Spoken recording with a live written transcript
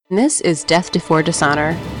This is Death Before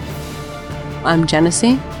Dishonor. I'm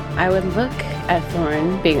Genesee. I would look at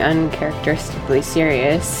Thorn being uncharacteristically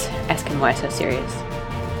serious, ask him why so serious.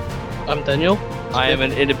 I'm Daniel. I am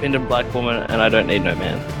an independent black woman and I don't need no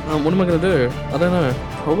man. What am I gonna do? I don't know.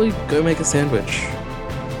 Probably go make a sandwich.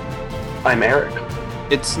 I'm Eric.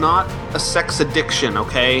 It's not a sex addiction,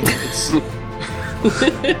 okay? It's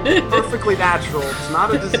perfectly natural. It's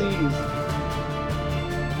not a disease.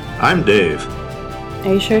 I'm Dave.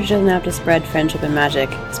 Are you sure she doesn't have to spread friendship and magic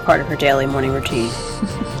as part of her daily morning routine?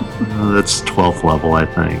 That's 12th level, I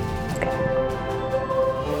think.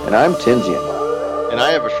 And I'm Tinsian. And I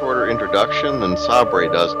have a shorter introduction than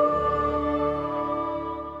Sabre does.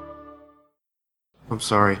 I'm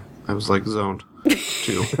sorry. I was like zoned.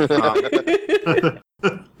 Too.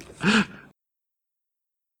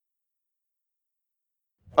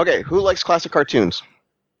 Okay, who likes classic cartoons?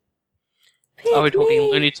 Are we talking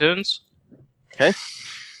Looney Tunes? Okay.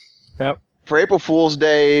 Yep. For April Fool's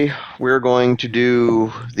Day, we're going to do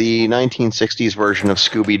the 1960s version of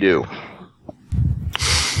Scooby-Doo.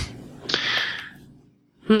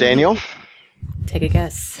 Daniel? Take a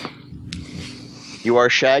guess. You are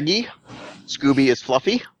Shaggy. Scooby is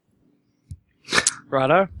Fluffy.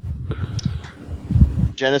 Righto.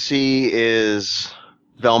 Genesee is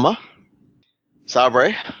Velma.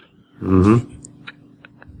 Sabre. Mm-hmm.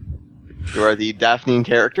 You are the Daphne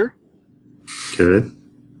character. Good.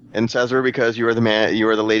 And Cesar, because you are the man, you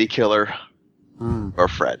are the lady killer, or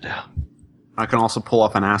Fred. I can also pull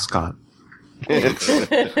off an ascot.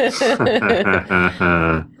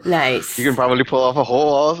 Nice. You can probably pull off a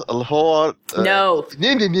whole lot. No.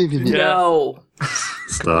 No.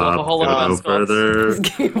 Stop. A whole lot of Go mascots. further.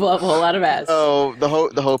 Give up a whole lot of ass. So the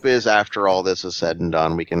hope is after all this is said and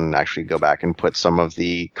done, we can actually go back and put some of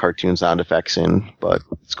the cartoon sound effects in. But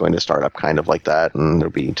it's going to start up kind of like that, and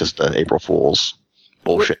there'll be just the April Fool's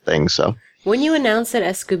bullshit thing. So When you announce it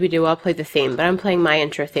as Scooby-Doo, I'll play the theme, but I'm playing my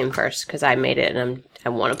intro theme first because I made it and I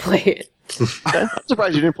want to play it. okay. I'm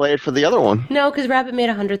surprised you didn't play it for the other one. No, because Rabbit made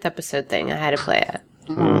a 100th episode thing. I had to play it.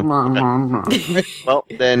 Well,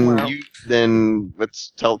 then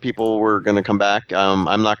let's tell people we're going to come back.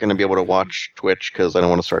 I'm not going to be able to watch Twitch because I don't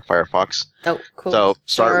want to start Firefox. Oh, cool. So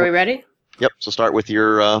start. Are we ready? Yep. So start with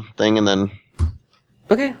your thing, and then.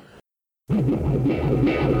 Okay.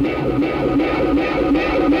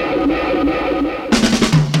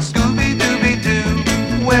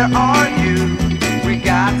 Scooby-Dooby-Doo, where are you? We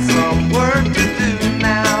got some work to do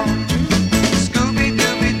now.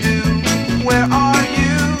 Scooby-Dooby-Doo, where are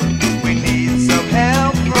you? We need some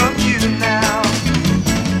help from you now.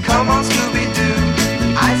 Come on, Scooby-Doo,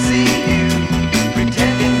 I see you,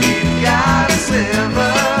 pretending you got a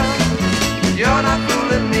sliver. You're not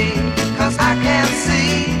fooling me, 'cause I can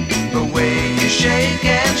see the way you shake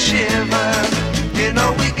and shiver. You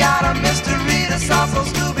know we got a mystery to solve, so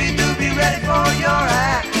Scooby-Doo, be ready for your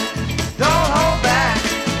act. Don't hold back.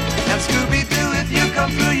 And Scooby-Doo, if you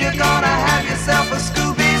come through, you're gonna have yourself a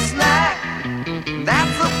Scooby snack.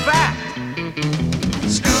 That's a fact.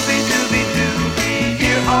 Scooby-Dooby-Doo,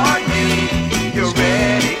 here are you. You're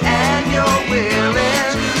ready and you're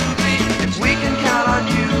willing. If we can count on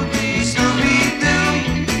you,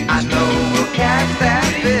 Scooby-Doo, I know we'll catch that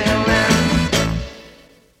villain.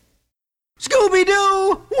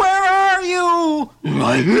 Scooby-Doo, where are you?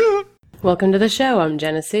 Welcome to the show. I'm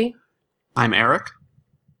Genesee. I'm Eric.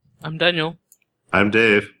 I'm Daniel. I'm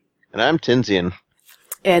Dave. And I'm Tinsian.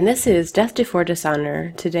 And this is Death Before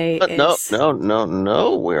Dishonor. Today is...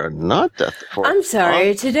 No, we're not Death Before. I'm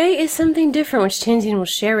sorry. Today is something different, which Tinsian will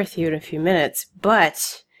share with you in a few minutes.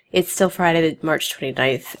 But it's still Friday, March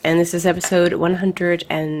 29th. And this is episode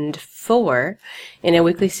 104 in a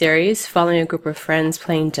weekly series following a group of friends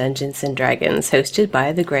playing Dungeons & Dragons, hosted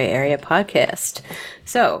by the Gray Area Podcast.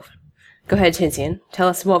 So, go ahead, Tinsian. Tell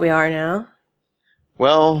us what we are now.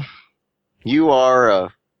 Well, you are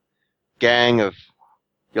a gang of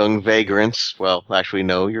young vagrants. Well, actually,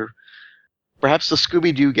 no, you're perhaps the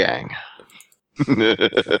Scooby-Doo gang.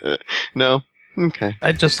 No? Okay.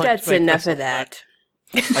 I'd just like That's to make enough this- of that.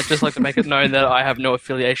 I'd just like to make it known that I have no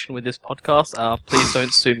affiliation with this podcast. Please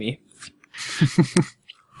don't sue me.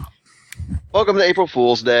 Welcome to April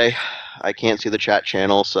Fool's Day. I can't see the chat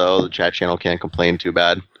channel, so the chat channel can't complain too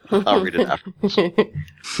bad. I'll read it afterwards.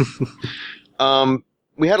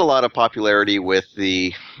 We had a lot of popularity with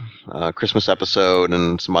the Christmas episode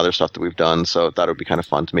and some other stuff that we've done, so I thought it would be kind of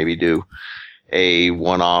fun to maybe do a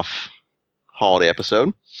one-off holiday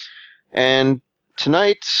episode. And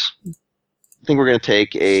tonight, I think we're going to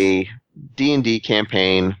take a D&D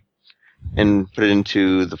campaign and put it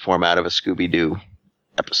into the format of a Scooby-Doo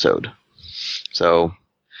episode. So,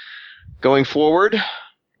 going forward,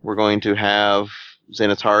 we're going to have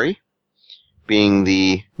Xanatari being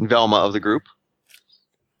the Velma of the group,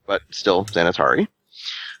 but still Xanatari.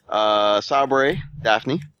 Sabre,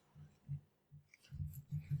 Daphne.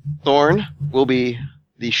 Thorn will be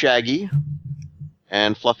the Shaggy,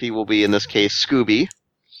 and Fluffy will be, in this case, Scooby.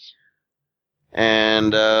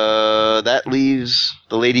 And that leaves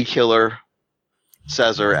the Lady Killer,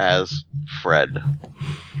 Caesar, as Fred.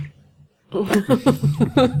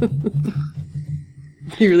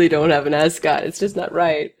 You really don't have an ascot. It's just not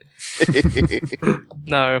right.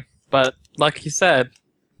 No, but like you said,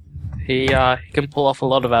 he can pull off a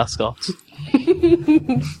lot of ascots.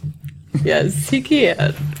 Yes, he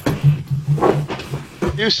can.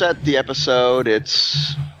 You set the episode.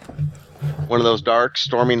 It's one of those dark,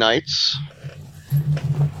 stormy nights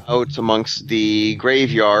out amongst the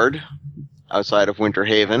graveyard outside of Winter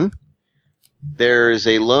Haven. There is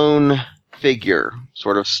a lone figure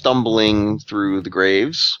sort of stumbling through the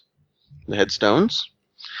graves, the headstones,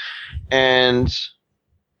 and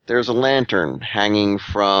there's a lantern hanging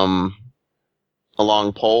from a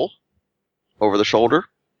long pole over the shoulder,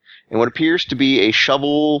 and what appears to be a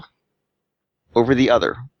shovel over the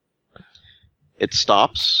other. It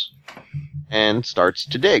stops and starts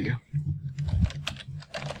to dig.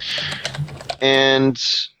 And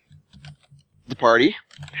the party,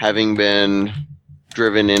 having been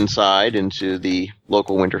driven inside into the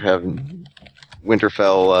local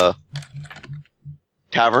Winterfell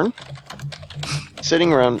tavern,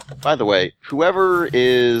 sitting around. By the way, whoever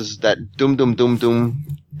is that dum dum dum dum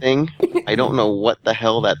thing, I don't know what the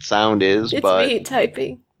hell that sound is, It's but me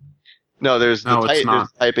typing. no, there's No, it's not.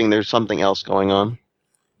 there's typing. There's something else going on.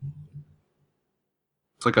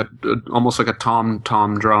 It's like almost like a tom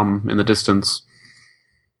drum in the distance.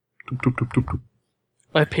 Doop, doop, doop, doop, doop.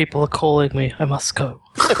 My people are calling me. I must go.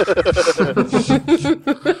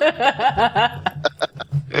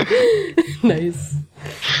 Nice.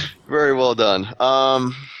 Very well done.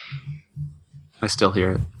 I still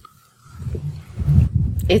hear it.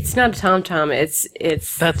 It's not a tom-tom. It's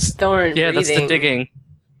That's Thorn yeah, breathing. that's the digging.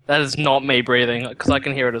 That is not me breathing because I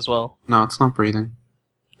can hear it as well. No, it's not breathing.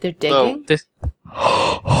 They're digging? This,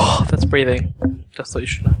 that's breathing. Just so you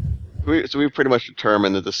should know. So we've pretty much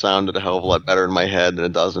determined that this sounded a hell of a lot better in my head than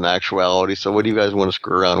it does in actuality. So what do you guys want to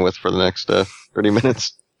screw around with for the next 30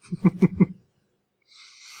 minutes?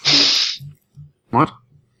 What?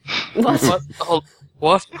 What? What? Oh,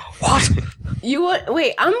 what? What? You what?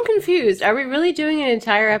 Wait, I'm confused. Are we really doing an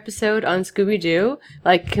entire episode on Scooby-Doo?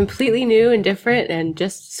 Like, completely new and different and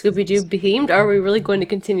just Scooby-Doo themed? Or are we really going to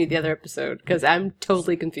continue the other episode? Because I'm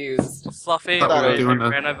totally confused. Fluffy. I thought we were doing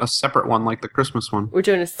ran over. a separate one like the Christmas one. We're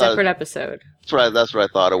doing a separate episode. That's what I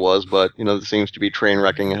thought it was, but it seems to be train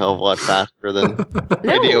wrecking a hell of a lot faster than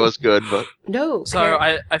the idea was good, but No. So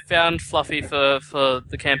I found Fluffy for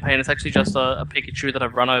the campaign. It's actually just a Pikachu that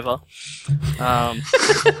I've run over.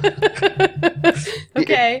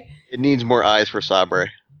 Okay. it needs more eyes for Sabre.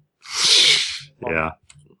 Yeah.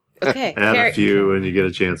 Okay. Add a few when you get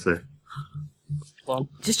a chance there. Well,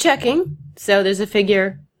 Just checking. So there's a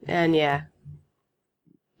figure, and yeah.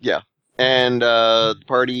 Yeah. And the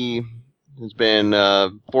party has been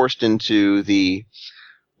forced into the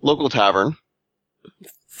local tavern.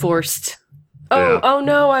 Forced. Yeah. Oh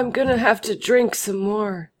no, I'm gonna have to drink some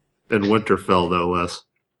more. And Winterfell, no less.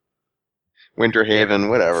 Winter Haven,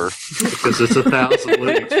 whatever. Because it's 1,000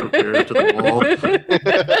 leagues from here to the wall.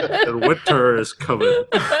 And winter is coming.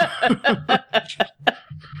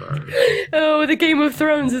 Sorry. Oh, the Game of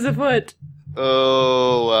Thrones is afoot.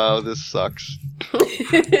 Oh, wow, this sucks.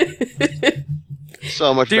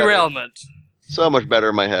 So much better. derailment. So much better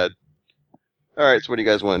in my head. Alright, so what do you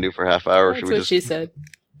guys want to do for a half hour? That's what she said.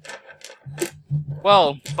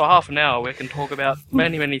 Well, for half an hour, we can talk about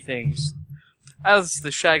many, many things. As the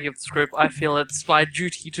Shaggy of this group, I feel it's my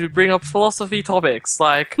duty to bring up philosophy topics,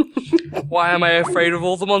 like, why am I afraid of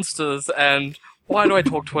all the monsters, and why do I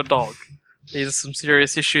talk to a dog? These are some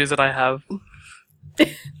serious issues that I have.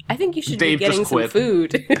 I think you should Dave be getting just some quit.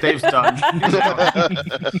 food. Dave's done.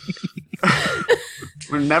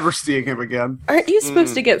 We're never seeing him again. Aren't you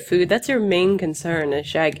supposed to get food? That's your main concern as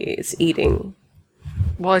Shaggy, is eating.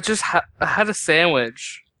 Well, I just I had a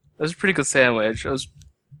sandwich. It was a pretty good sandwich. I'd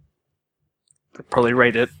probably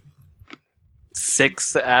rate it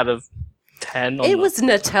 6 out of 10. It was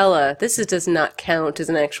Nutella. This does not count as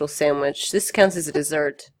an actual sandwich. This counts as a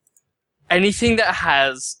dessert. Anything that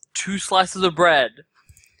has 2 slices of bread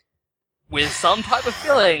with some type of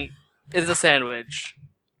filling is a sandwich.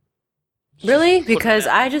 Really? Because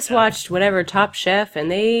I just watched whatever Top Chef, and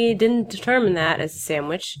they didn't determine that as a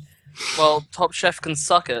sandwich. Well, Top Chef can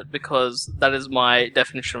suck it because that is my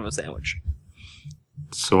definition of a sandwich.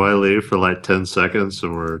 So I leave for like 10 seconds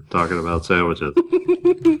and we're talking about sandwiches.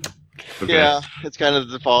 Okay. Yeah, it's kind of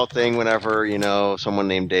the default thing whenever, someone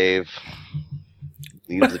named Dave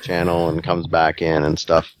leaves the channel and comes back in and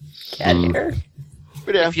stuff. Cat hair.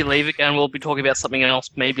 But yeah, If you leave again, we'll be talking about something else,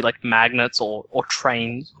 maybe like magnets or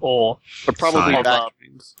trains or but probably Side. back,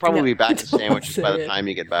 No. be back to sandwiches by Say the it. time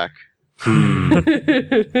you get back.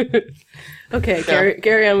 Okay,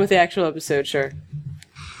 carry on with the actual episode, sure.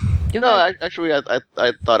 No, actually, I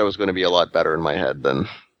thought it was going to be a lot better in my head than.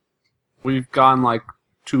 We've gone like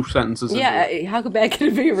 2 sentences. into it. Yeah, how bad can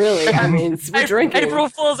it be, really? I mean, we're drinking. April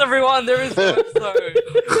Fools, everyone! There is no episode!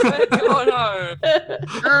 Oh no!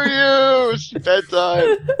 Screw you! It's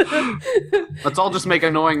bedtime. Let's all just make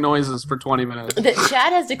annoying noises for 20 minutes.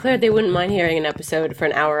 Chad has declared they wouldn't mind hearing an episode for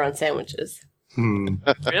an hour on sandwiches.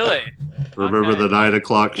 Really? Remember Okay. the 9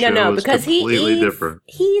 o'clock show No, is because completely different.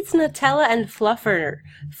 he eats Nutella and fluffer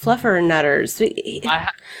nutters.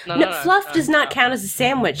 Fluff does not count as a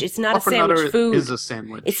sandwich. It's not a sandwich Fluffernutter food. is a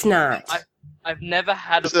sandwich. It's not. I've never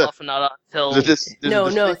had a Is it- fluffernutter till... There's a No,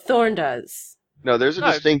 distinct- Thorn does. No, there's a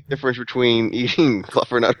No. distinct difference between eating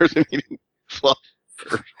fluffernutters and eating fluff.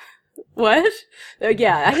 What?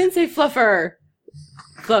 Yeah, I didn't say fluffer.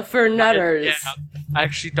 Fluffer nutters. Yeah, I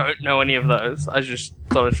actually don't know any of those. I just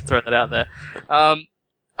thought I'd throw that out there.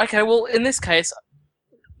 Okay, well, in this case,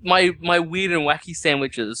 my weird and wacky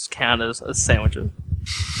sandwiches count as sandwiches.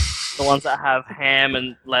 The ones that have ham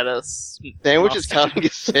and lettuce. Sandwiches mustard. counting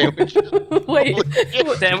as sandwiches. Wait.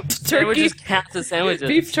 Sandwiches count as sandwiches.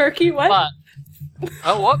 Beef turkey? What? But,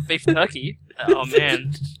 oh, what? Beef turkey? Oh,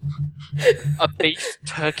 man. A beef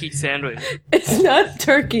turkey sandwich. It's not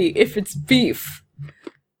turkey if it's beef.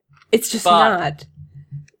 It's just But- not.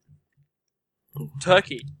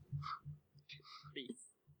 Turkey. Beef.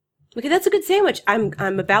 Okay, that's a good sandwich. I'm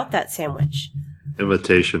about that sandwich.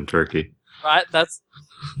 Imitation turkey. Right? That's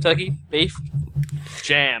turkey, beef,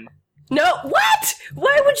 jam. No, what?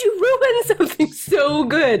 Why would you ruin something so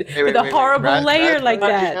good with a horrible layer like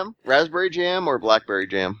that? Jam? Raspberry jam or blackberry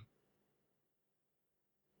jam?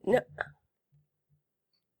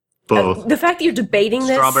 Both. The fact that you're debating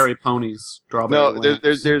this. Strawberry ponies. Strawberry No,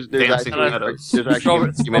 there's Dancing actually Meadows. there's actually Strawberry-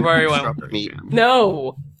 an argument strawberry with one. Strawberry meat. jam.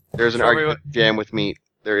 No. There's an Strawberry argument with jam with meat.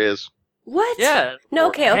 There is. What? Yeah. No,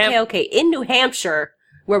 okay. In New Hampshire,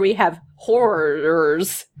 where we have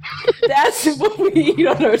horrors, that's what we eat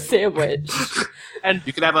on our sandwich. And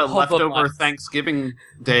You could have a Hubba leftover butts. Thanksgiving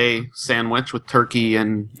Day sandwich with turkey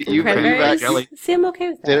and You've Cranberries? jelly. See, I'm okay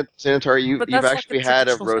with that. Sanitary, you've But that's like actually the had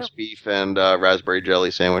a traditional roast beef and raspberry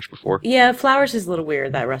jelly sandwich before. Yeah, Flowers is a little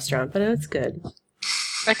weird, that restaurant, but it's good.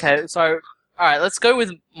 okay, so alright, let's go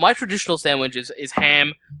with my traditional sandwiches is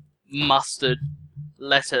ham, mustard,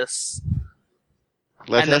 lettuce,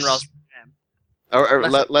 Let and then us, raspberry jam.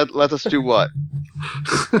 or let us do what?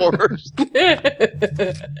 Horrors.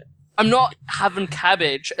 I'm not having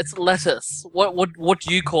cabbage, it's lettuce. What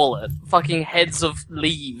do you call it? Fucking heads of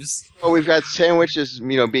leaves. Well, we've got sandwiches,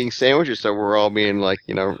 being sandwiches, so we're all being like,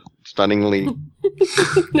 stunningly.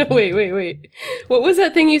 No, wait. What was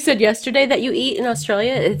that thing you said yesterday that you eat in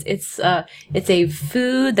Australia? It's a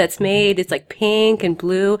food that's made. It's like pink and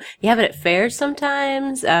blue. You have it at fairs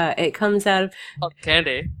sometimes. It comes out of Cotton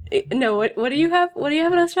candy. no. What do you have? What do you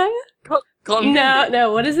have in Australia? Cotton candy.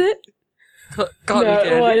 No. What is it? Cotton No.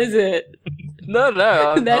 candy. What is it? No.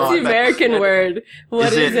 That's the American word.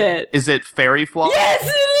 What is it? Is it fairy floss? Yes,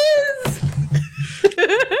 it is.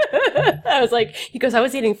 I was like, he goes, I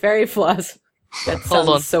was eating fairy floss. That Hold on.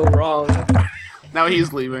 sounds so wrong. Now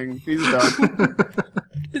he's leaving. He's done.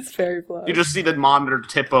 It's fairy floss. You just see the monitor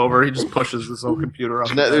tip over. He just pushes this whole computer up.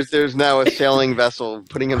 There's now a sailing vessel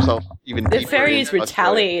putting himself even The deeper fairies into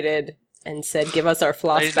Australia. retaliated and said, give us our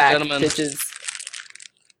floss Ladies and back, gentlemen. bitches.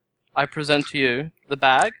 I present to you the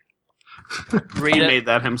bag. Read He it. made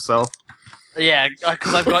that himself. Yeah,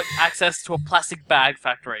 because I've got access to a plastic bag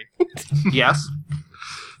factory. Yes.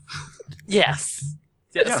 Yes.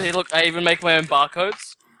 Yeah, Yeah. see, look, I even make my own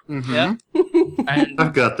barcodes. Mm-hmm. Yeah. And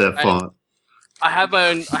I've got that font. I have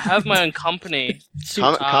my own company.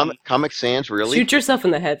 Comic Sans, really? Shoot yourself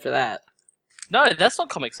in the head for that. No, that's not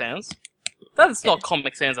Comic Sans. That is not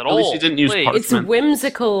Comic Sans at all. At least you didn't use Please. parchment. It's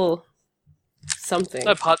whimsical something.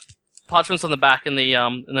 No, parchment's on the back in the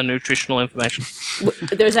nutritional information.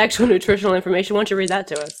 There's actual nutritional information. Why don't you read that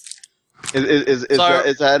to us? Is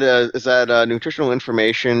that nutritional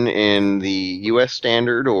information in the U.S.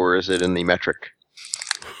 standard or is it in the metric?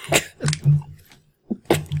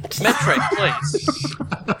 Metric, please.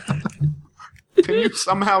 Can you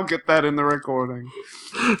somehow get that in the recording?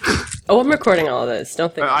 Oh, I'm recording all of this.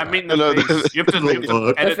 Don't think. I about mean No, the face. You have to the edit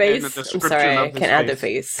the in the face. I'm description sorry, I of his can't add the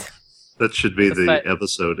face. face. That should be The the fact-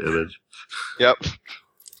 episode image. Yep.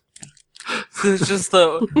 It's just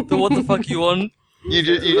the what the fuck you want.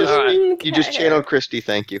 You just channeled Christy.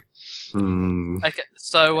 Thank you. Okay,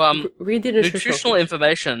 so Read the nutritional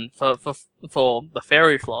information for the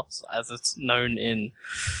fairy floss, as it's known in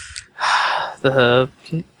the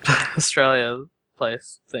Australia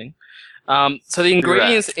place thing. So the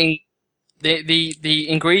ingredients in the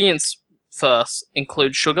ingredients first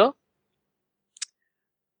include sugar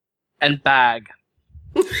and bag.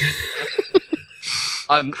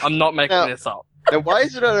 I'm not making this up. Now, why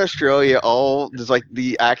is it in Australia there's like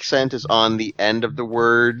the accent is on the end of the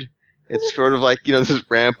word? It's sort of like, this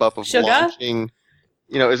ramp up of Sugar? launching.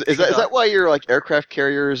 Is that why your like aircraft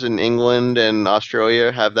carriers in England and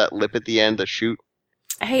Australia have that lip at the end to shoot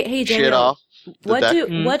Hey, shit Daniel. off? the deck?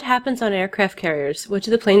 What happens on aircraft carriers? What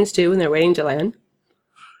do the planes do when they're waiting to land?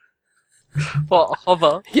 What,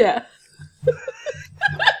 hover? Yeah.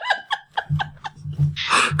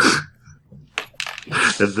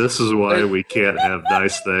 And this is why we can't have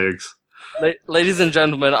nice things. Ladies and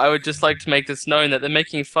gentlemen, I would just like to make this known that they're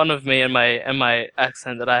making fun of me and my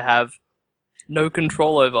accent that I have no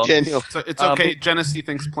control over. Daniel, So it's okay. Genesee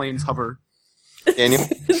thinks planes hover. Daniel,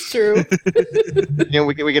 It's true.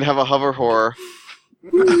 we can have a hover horror.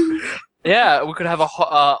 Yeah, we could have a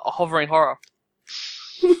hovering horror.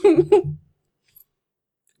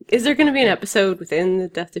 Is there going to be an episode within the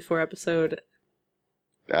Death Before episode?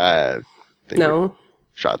 I think we No.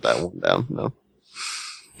 shot that one down. No.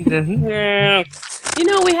 Yeah.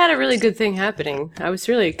 We had a really good thing happening. I was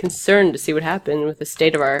really concerned to see what happened with the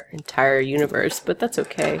state of our entire universe, but that's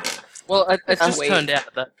okay. Well, it just Wait. turned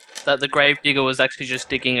out that the grave digger was actually just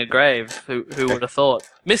digging a grave. Who would have thought?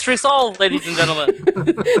 Mystery solved, ladies and gentlemen.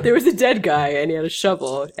 There was a dead guy, and he had a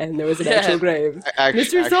shovel, and there was an Yeah. actual grave.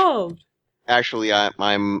 Mystery solved. Actually,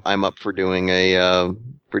 I'm up for doing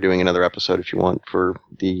another episode if you want for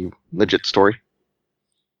the legit story.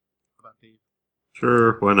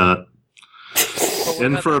 Sure, why not?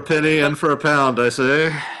 In for a penny, in for a pound, I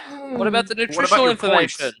say. What about the your nutritional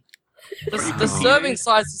points? information? The serving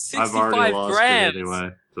size is I've already 65 lost grams. it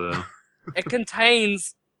anyway. So. It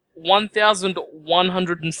contains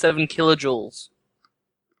 1,107 kilojoules.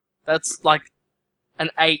 That's like an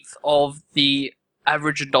eighth of the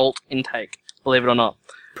average adult intake, believe it or not.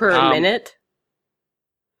 Per minute?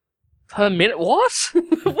 Per minute? What?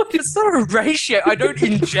 It's not a ratio. I don't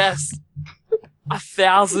ingest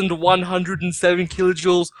 1,107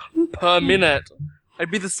 kilojoules per minute.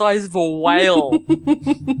 I'd be the size of a whale.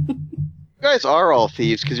 You guys are all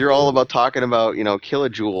thieves because you're all about talking about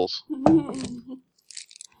kilojoules.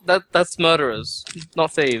 That's murderers,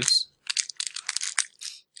 not thieves.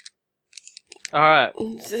 Alright.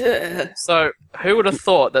 So, who would have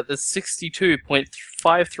thought that there's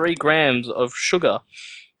 62.53 grams of sugar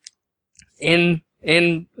in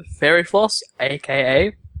fairy floss,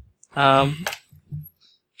 aka Shut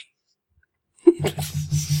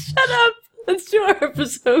up! Let's do our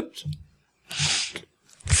episode.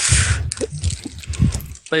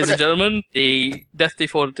 ladies and gentlemen, the Death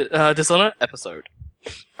Before Dishonor episode.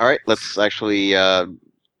 All right, let's actually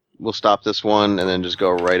we'll stop this one and then just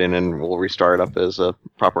go right in and we'll restart it up as a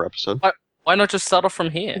proper episode. Why not just start off from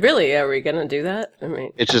here? Really? Are we gonna do that? I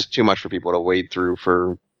mean, It's just too much for people to wade through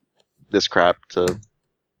for this crap to.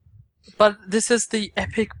 But this is the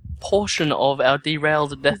epic portion of our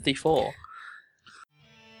derailed Death Before.